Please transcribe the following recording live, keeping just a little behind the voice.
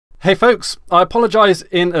Hey folks, I apologise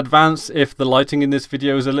in advance if the lighting in this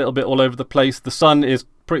video is a little bit all over the place. The sun is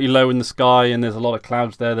pretty low in the sky and there's a lot of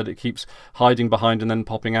clouds there that it keeps hiding behind and then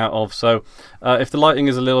popping out of. So if the lighting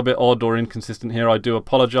is a little bit odd or inconsistent here, I do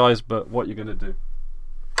apologise, but what you're going to do?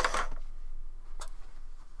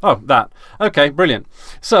 Oh, that. Okay, brilliant.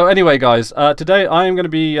 So anyway, guys, today I am going to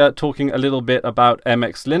be talking a little bit about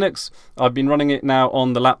MX Linux. I've been running it now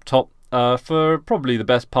on the laptop for probably the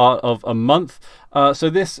best part of a month. So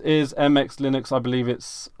this is MX Linux, I believe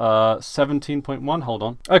it's 17.1, hold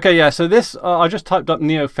on. Okay, yeah, so this, I just typed up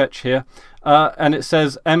NeoFetch here, and it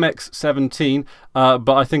says MX 17, but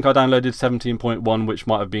I think I downloaded 17.1, which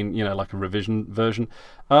might have been, you know, like a revision version.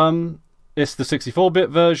 It's the 64-bit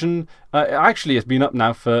version. Actually, it's been up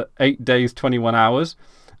now for 8 days, 21 hours.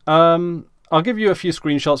 I'll give you a few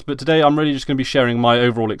screenshots, but today I'm really just going to be sharing my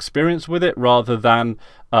overall experience with it rather than,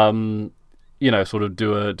 you know, sort of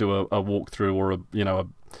do a walkthrough or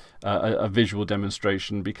a visual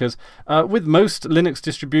demonstration, because with most Linux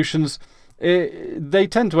distributions, they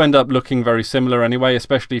tend to end up looking very similar anyway,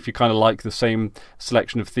 especially if you kind of like the same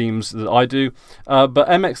selection of themes that I do. But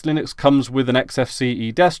MX Linux comes with an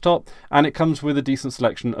XFCE desktop, and it comes with a decent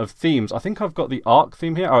selection of themes. I think I've got the Arc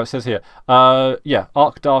theme here. Oh, it says here, yeah,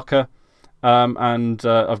 Arc Darker. And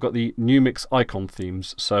I've got the Numix icon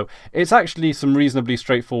themes, so it's actually some reasonably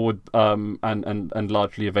straightforward and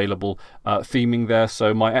largely available theming there.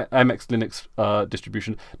 So my MX Linux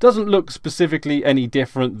distribution doesn't look specifically any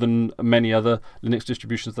different than many other Linux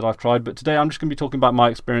distributions that I've tried, but today I'm just going to be talking about my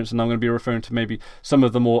experience, and I'm going to be referring to maybe some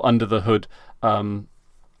of the more under the hood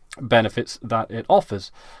benefits that it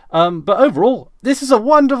offers. But overall, this is a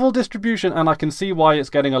wonderful distribution, and I can see why it's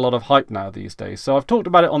getting a lot of hype now these days. So I've talked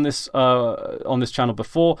about it on this channel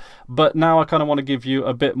before, but now I kind of want to give you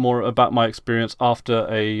a bit more about my experience after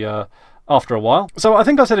a while. So I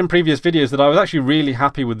think I said in previous videos that I was actually really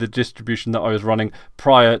happy with the distribution that I was running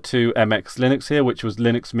prior to MX Linux here, which was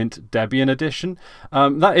Linux Mint Debian Edition.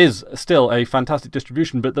 That is still a fantastic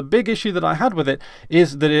distribution, but the big issue that I had with it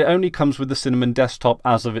is that it only comes with the Cinnamon desktop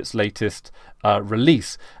as of its latest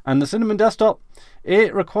release. And the Cinnamon desktop,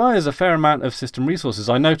 it requires a fair amount of system resources.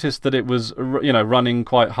 I noticed that it was, you know, running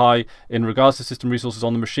quite high in regards to system resources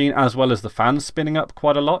on the machine, as well as the fans spinning up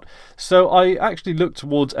quite a lot. So I actually looked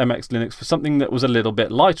towards MX Linux for something that was a little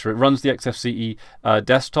bit lighter. It runs the XFCE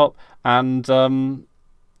desktop, and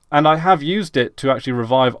I have used it to actually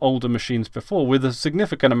revive older machines before with a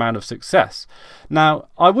significant amount of success. Now,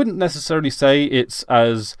 I wouldn't necessarily say it's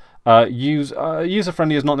as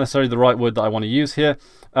user-friendly is not necessarily the right word that I want to use here.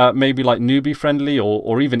 Maybe like newbie-friendly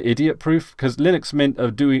or even idiot-proof, because Linux Mint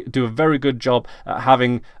do a very good job at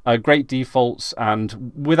having great defaults,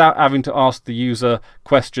 and without having to ask the user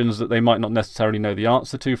questions that they might not necessarily know the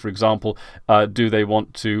answer to. For example, do they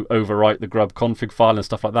want to overwrite the grub config file and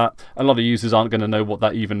stuff like that? A lot of users aren't going to know what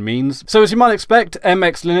that even means. So as you might expect,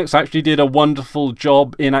 MX Linux actually did a wonderful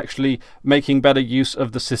job in actually making better use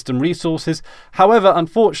of the system resources. However,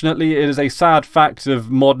 unfortunately, it is a sad fact of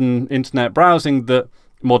modern internet browsing that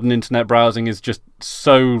modern internet browsing is just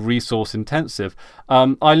so resource intensive.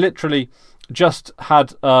 I literally just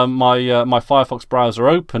had my Firefox browser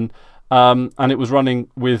open, and it was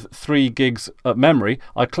running with 3 gigs of memory.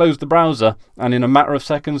 I closed the browser, and in a matter of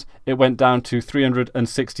seconds it went down to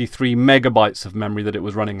 363 megabytes of memory that it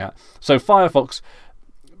was running at. So Firefox,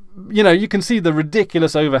 you know, you can see the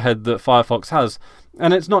ridiculous overhead that Firefox has,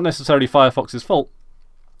 and it's not necessarily Firefox's fault.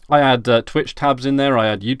 I had Twitch tabs in there, I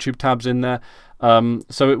had YouTube tabs in there,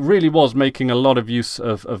 so it really was making a lot of use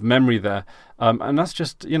of memory there. And that's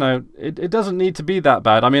just, you know, it doesn't need to be that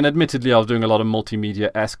bad. I mean, admittedly, I was doing a lot of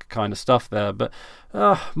multimedia-esque kind of stuff there, but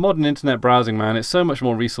modern internet browsing, man, it's so much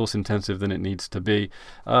more resource intensive than it needs to be.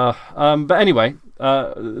 But anyway,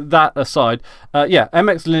 that aside, yeah,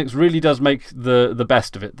 MX Linux really does make the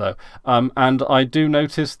best of it, though. And I do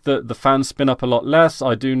notice that the fans spin up a lot less.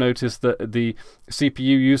 I do notice that the CPU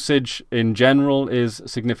usage in general is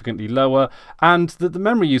significantly lower, and that the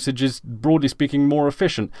memory usage is, broadly speaking, more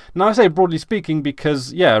efficient. Now, I say broadly speaking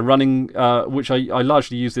because, yeah, running, which I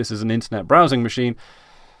largely use this as an internet browsing machine,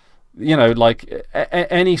 you know, like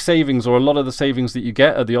any savings or a lot of the savings that you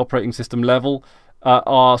get at the operating system level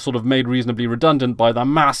are sort of made reasonably redundant by the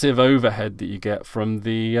massive overhead that you get from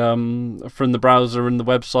the browser and the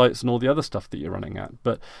websites and all the other stuff that you're running at.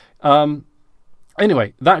 But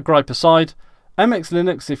anyway, that gripe aside, MX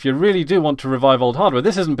Linux, if you really do want to revive old hardware,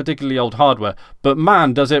 this isn't particularly old hardware, but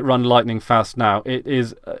man, does it run lightning fast now. It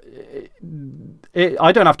is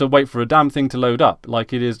I don't have to wait for a damn thing to load up.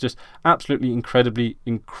 Like, it is just absolutely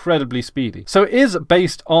incredibly speedy. So it is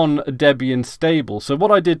based on Debian stable. So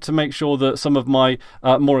what I did to make sure that some of my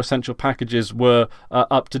more essential packages were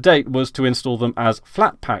up to date was to install them as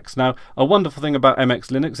Flatpaks. Now, a wonderful thing about MX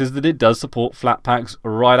Linux is that it does support Flatpaks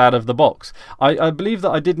right out of the box. I believe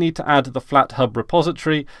that I did need to add the FlatHub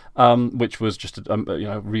repository, which was just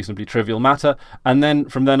a reasonably trivial matter, and then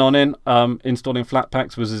from then on in, installing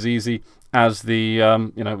Flatpaks was as easy as the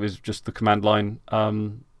it was just the command line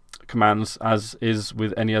commands, as is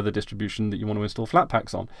with any other distribution that you want to install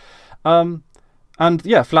Flatpaks on. And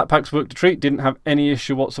yeah, Flatpaks worked a treat. Didn't have any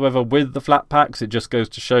issue whatsoever with the Flatpaks. It just goes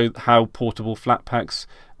to show how portable Flatpaks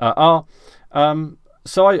are.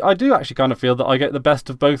 So I do actually kind of feel that I get the best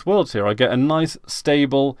of both worlds here. I get a nice,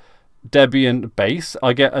 stable Debian base.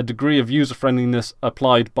 I get a degree of user friendliness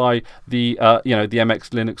applied by the the MX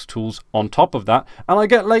Linux tools on top of that, and I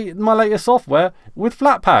get my latest software with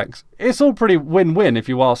Flatpaks. It's all pretty win-win if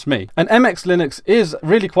you ask me. And MX Linux is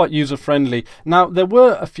really quite user-friendly. Now, there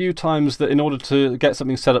were a few times that in order to get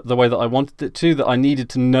something set up the way that I wanted it to, that I needed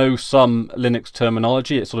to know some Linux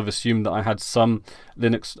terminology. It sort of assumed that I had some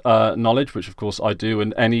Linux knowledge, which of course I do,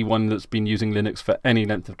 and anyone that's been using Linux for any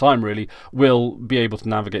length of time really will be able to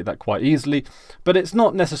navigate that quite easily. But it's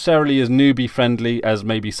not necessarily as newbie-friendly as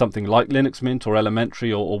maybe something like Linux Mint or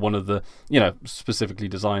Elementary or one of the specifically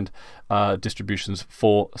designed distributions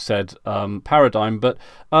for said paradigm. But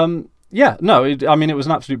yeah, no, I mean, it was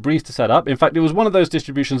an absolute breeze to set up. In fact, it was one of those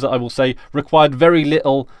distributions that I will say required very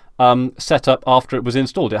little setup after it was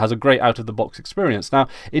installed. It has a great out-of-the-box experience. Now,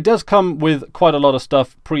 it does come with quite a lot of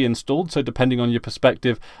stuff pre-installed, so depending on your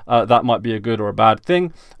perspective, that might be a good or a bad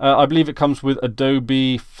thing. I believe it comes with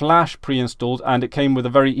Adobe Flash pre-installed, and it came with a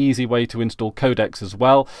very easy way to install codecs as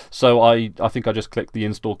well. So I think I just clicked the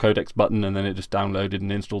install codecs button, and then it just downloaded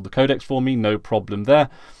and installed the codecs for me. No problem there.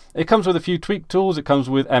 It comes with a few tweak tools. It comes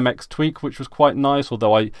with MX Tweak, which was quite nice,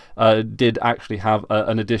 although I did actually have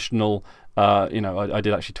an additional I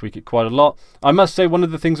did actually tweak it quite a lot. I must say, one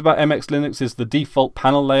of the things about MX Linux is the default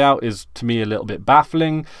panel layout is, to me, a little bit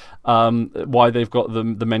baffling. Why they've got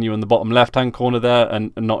the menu in the bottom left-hand corner there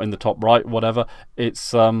and not in the top right, whatever.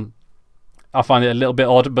 It's I find it a little bit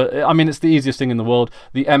odd, but I mean, it's the easiest thing in the world.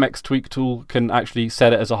 The MX Tweak tool can actually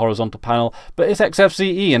set it as a horizontal panel, but it's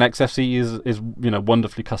XFCE, and XFCE is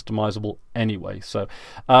wonderfully customizable anyway. So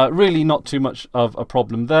really not too much of a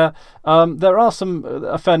problem there. There are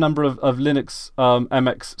a fair number of Linux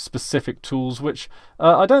MX specific tools, which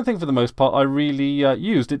I don't think for the most part I really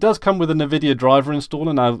used. It does come with a NVIDIA driver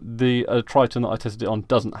installer. Now, the Triton that I tested it on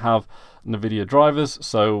doesn't have NVIDIA drivers,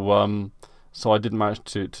 so I didn't manage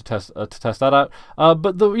to test that out.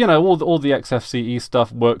 But all the XFCE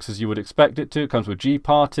stuff works as you would expect it to. It comes with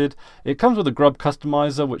gparted. It comes with a grub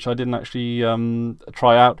customizer, which I didn't actually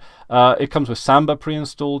try out. It comes with Samba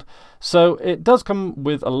pre-installed. So it does come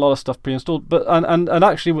with a lot of stuff pre-installed. But and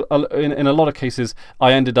actually, in a lot of cases,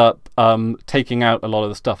 I ended up taking out a lot of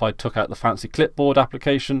the stuff. I took out the fancy clipboard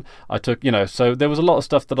application. I took so there was a lot of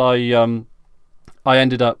stuff that I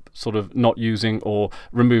ended up sort of not using or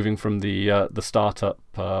removing from the startup,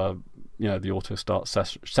 the auto start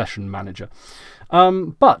session manager.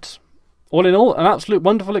 But all in all, an absolute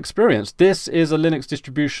wonderful experience. This is a Linux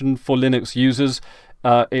distribution for Linux users.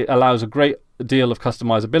 It allows a great deal of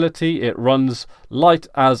customizability. It runs light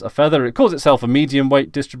as a feather. It calls itself a medium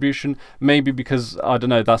weight distribution, maybe because, I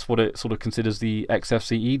don't know, that's what it sort of considers the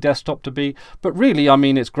XFCE desktop to be. But really, I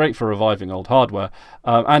mean, it's great for reviving old hardware.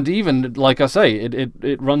 And even, like I say,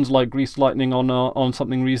 it runs like greased lightning on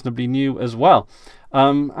something reasonably new as well.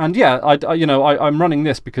 And yeah, I'm running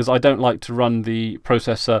this because I don't like to run the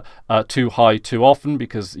processor too high too often,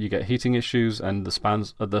 because you get heating issues and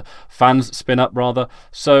the fans spin up rather.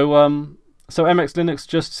 So MX Linux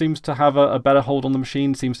just seems to have a better hold on the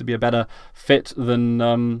machine, seems to be a better fit than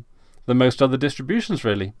most other distributions,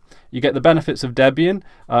 really. You get the benefits of Debian,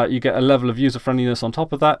 you get a level of user friendliness on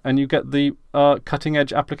top of that, and you get the cutting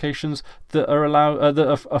edge applications that are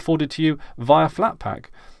afforded to you via Flatpak.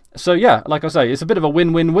 So yeah, like I say, it's a bit of a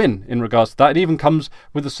win-win-win in regards to that. It even comes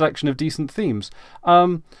with a selection of decent themes.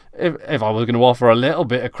 If I was going to offer a little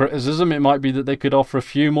bit of criticism, it might be that they could offer a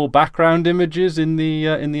few more background images in the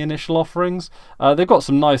initial offerings. They've got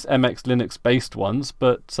some nice MX Linux-based ones,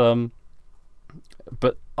 but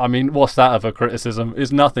I mean, what's that of a criticism?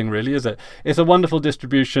 It's nothing really, is it? It's a wonderful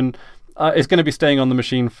distribution. It's going to be staying on the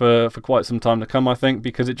machine for quite some time to come, I think,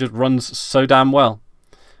 because it just runs so damn well.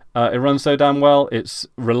 It runs so damn well. It's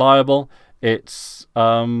reliable. It's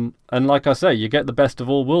and like I say, you get the best of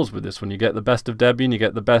all worlds with this one. You get the best of Debian, you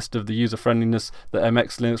get the best of the user friendliness that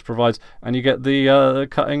MX Linux provides, and you get the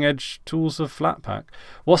cutting edge tools of Flatpak.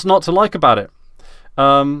 What's not to like about it?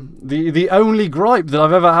 The only gripe that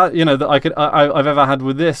I've ever had, that I've ever had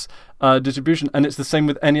with this distribution, and it's the same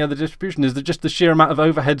with any other distribution, is that just the sheer amount of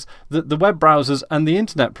overheads that the web browsers and the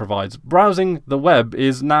internet provides. Browsing the web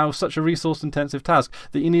is now such a resource-intensive task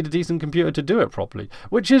that you need a decent computer to do it properly,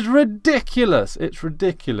 which is ridiculous. It's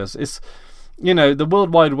ridiculous. It's the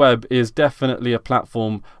World Wide Web is definitely a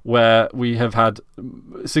platform where we have had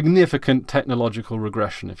significant technological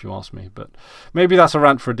regression, if you ask me. But maybe that's a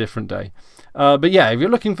rant for a different day. But yeah, if you're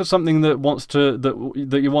looking for something that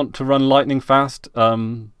that you want to run lightning fast,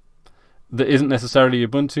 that isn't necessarily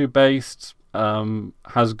Ubuntu based,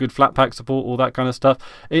 has good Flatpak support, all that kind of stuff.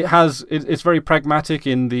 It's very pragmatic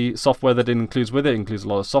in the software that it includes with it. It includes a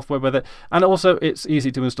lot of software with it, and also it's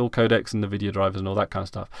easy to install codecs and NVIDIA drivers and all that kind of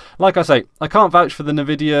stuff. Like I say, I can't vouch for the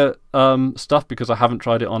NVIDIA stuff because I haven't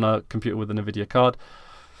tried it on a computer with a NVIDIA card,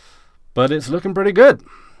 but it's looking pretty good.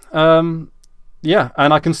 Yeah,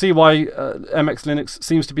 and I can see why MX Linux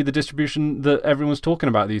seems to be the distribution that everyone's talking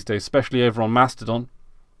about these days, especially over on Mastodon.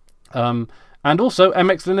 And also,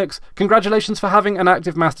 MX Linux, congratulations for having an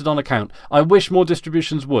active Mastodon account. I wish more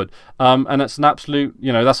distributions would. And it's an absolute,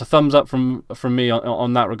 that's a thumbs up from me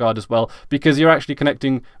on that regard as well, because you're actually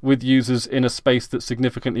connecting with users in a space that's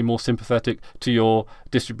significantly more sympathetic to your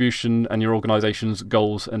distribution and your organization's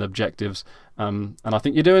goals and objectives. And I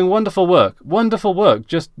think you're doing wonderful work. Wonderful work.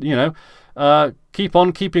 Just, keep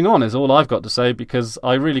on keeping on is all I've got to say, because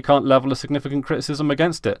I really can't level a significant criticism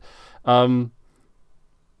against it.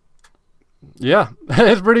 Yeah,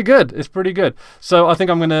 it's pretty good. It's pretty good. So I think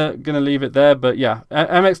I'm gonna leave it there. But yeah,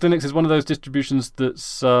 MX Linux is one of those distributions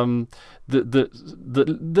that's that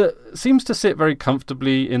seems to sit very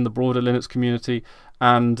comfortably in the broader Linux community,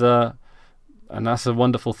 and that's a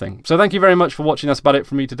wonderful thing. So thank you very much for watching. That's about it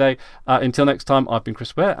from me today. Until next time, I've been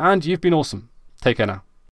Chris Ware, and you've been awesome. Take care now.